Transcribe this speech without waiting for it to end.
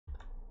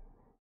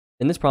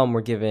In this problem, we're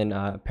given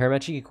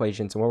parametric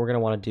equations, and what we're going to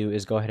want to do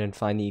is go ahead and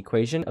find the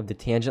equation of the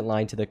tangent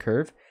line to the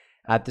curve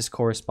at this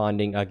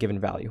corresponding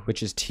given value,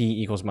 which is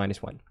t equals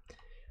minus 1.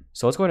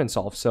 So let's go ahead and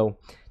solve. So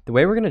the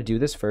way we're going to do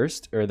this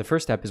first, or the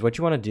first step, is what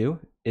you want to do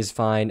is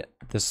find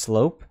the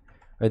slope,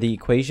 or the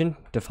equation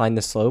to find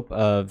the slope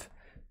of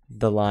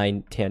the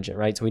line tangent,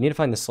 right? So we need to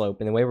find the slope,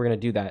 and the way we're going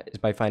to do that is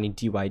by finding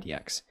dy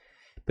dx.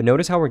 But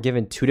notice how we're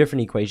given two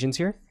different equations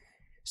here.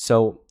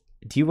 So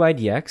dy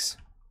dx,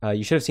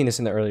 you should have seen this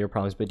in the earlier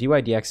problems, but dy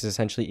dx is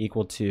essentially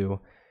equal to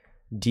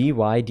dy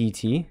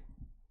dt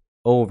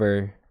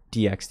over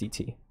dx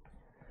dt.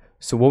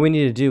 So what we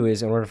need to do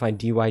is, in order to find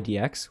dy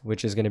dx,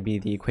 which is going to be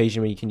the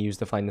equation we can use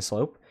to find the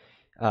slope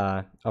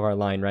of our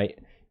line, right?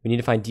 We need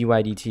to find dy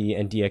dt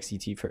and dx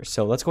dt first.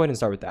 So let's go ahead and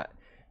start with that.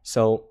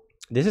 So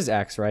this is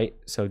x, right?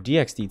 So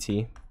dx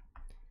dt,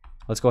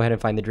 let's go ahead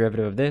and find the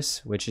derivative of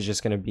this, which is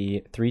just going to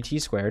be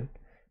 3t squared,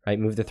 right?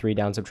 Move the 3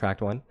 down,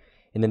 subtract 1.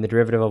 And then the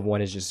derivative of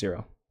 1 is just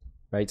 0,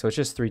 right? So it's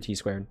just 3t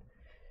squared.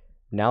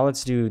 Now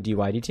let's do dy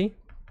dt.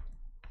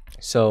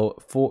 So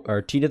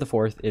t to the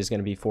fourth is going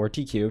to be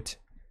 4t cubed.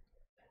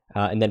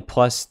 And then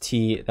plus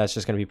t, that's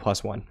just going to be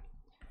plus 1.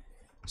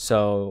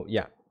 So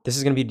yeah, this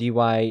is going to be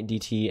dy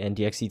dt and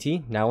dx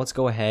dt. Now let's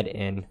go ahead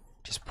and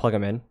just plug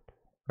them in,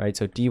 right?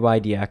 So dy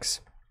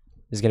dx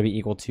is going to be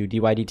equal to dy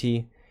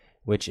dt,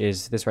 which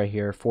is this right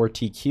here,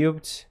 4t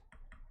cubed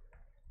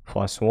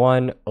plus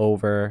 1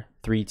 over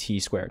 3t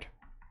squared.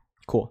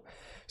 Cool.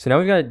 So now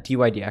we've got dy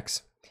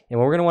dx. And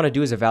what we're going to want to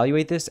do is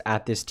evaluate this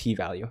at this t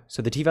value.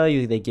 So the t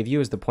value they give you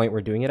is the point we're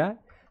doing it at.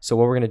 So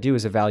what we're going to do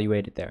is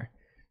evaluate it there.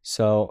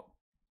 So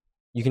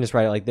you can just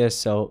write it like this.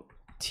 So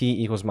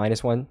t equals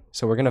minus 1.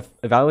 So we're going to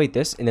evaluate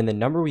this. And then the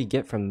number we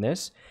get from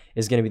this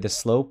is going to be the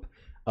slope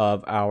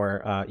of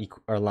our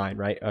line,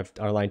 right? Of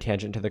our line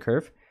tangent to the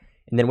curve.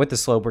 And then with the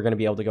slope, we're going to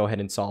be able to go ahead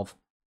and solve.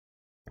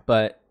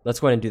 But let's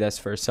go ahead and do this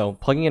first. So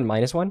plugging in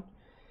minus 1,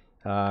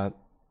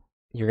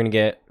 you're going to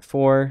get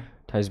 4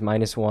 times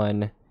minus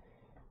 1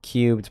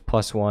 cubed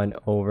plus 1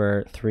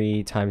 over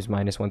 3 times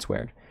minus 1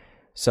 squared.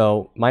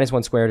 So minus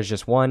 1 squared is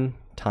just 1,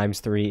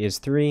 times 3 is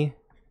 3,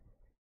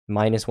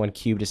 minus 1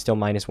 cubed is still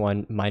minus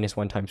 1, minus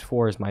 1 times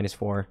 4 is minus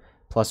 4,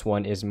 plus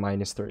 1 is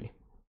minus 3.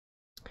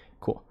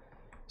 Cool.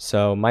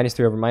 So minus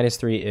 3 over minus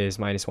 3 is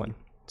minus 1.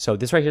 So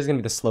this right here is going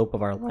to be the slope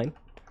of our line.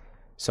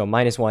 So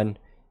minus 1,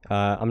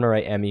 I'm going to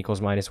write m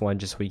equals minus 1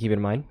 just so we keep it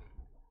in mind.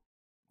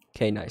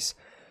 Okay, nice.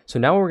 So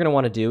now what we're going to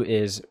want to do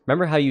is,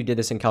 remember how you did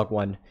this in Calc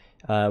 1?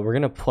 We're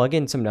going to plug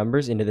in some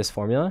numbers into this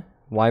formula.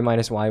 Y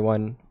minus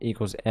y1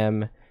 equals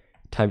m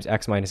times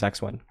x minus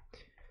x1.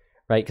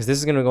 Right? Because this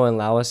is going to go and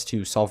allow us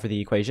to solve for the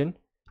equation.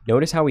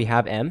 Notice how we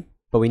have m,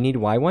 but we need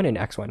y1 and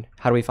x1.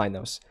 How do we find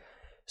those?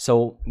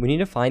 So we need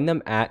to find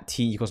them at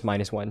t equals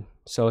minus 1.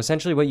 So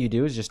essentially what you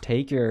do is just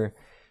take your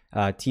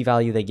t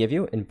value they give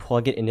you and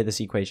plug it into this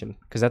equation,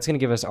 because that's going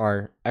to give us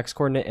our x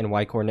coordinate and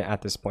y coordinate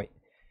at this point.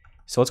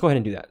 So let's go ahead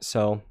and do that.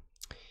 So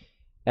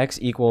x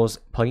equals,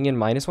 plugging in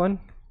minus 1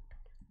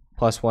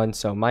 plus 1,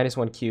 so minus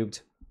 1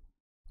 cubed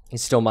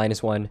is still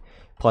minus 1,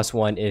 plus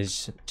 1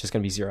 is just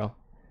going to be 0.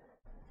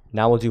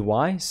 Now we'll do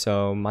y,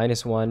 so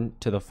minus 1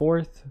 to the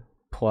fourth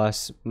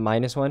plus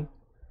minus 1.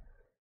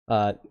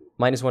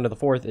 Minus 1 to the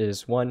fourth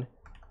is 1,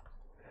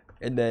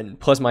 and then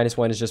plus minus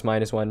 1 is just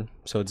minus 1,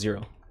 so it's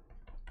 0.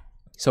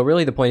 So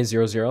really the point is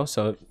 0, 0,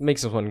 so it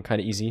makes this one kind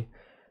of easy.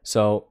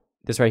 So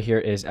this right here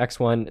is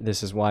x1,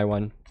 this is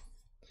y1.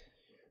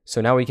 So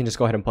now we can just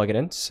go ahead and plug it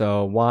in.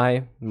 So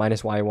y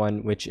minus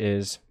y1, which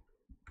is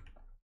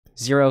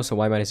 0, so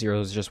y minus 0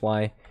 is just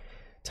y,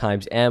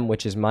 times m,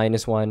 which is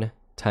minus 1,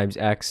 times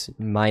x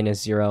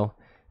minus 0.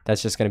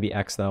 That's just going to be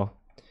x though.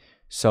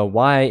 So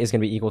y is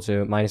going to be equal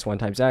to minus 1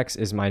 times x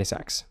is minus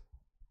x.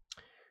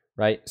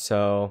 Right?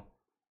 So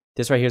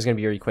this right here is going to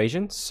be your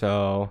equation.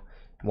 So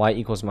y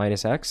equals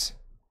minus x.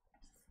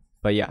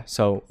 But yeah,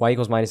 so y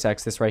equals minus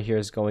x, this right here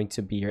is going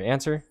to be your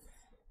answer.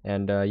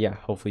 And yeah,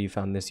 hopefully you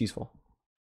found this useful.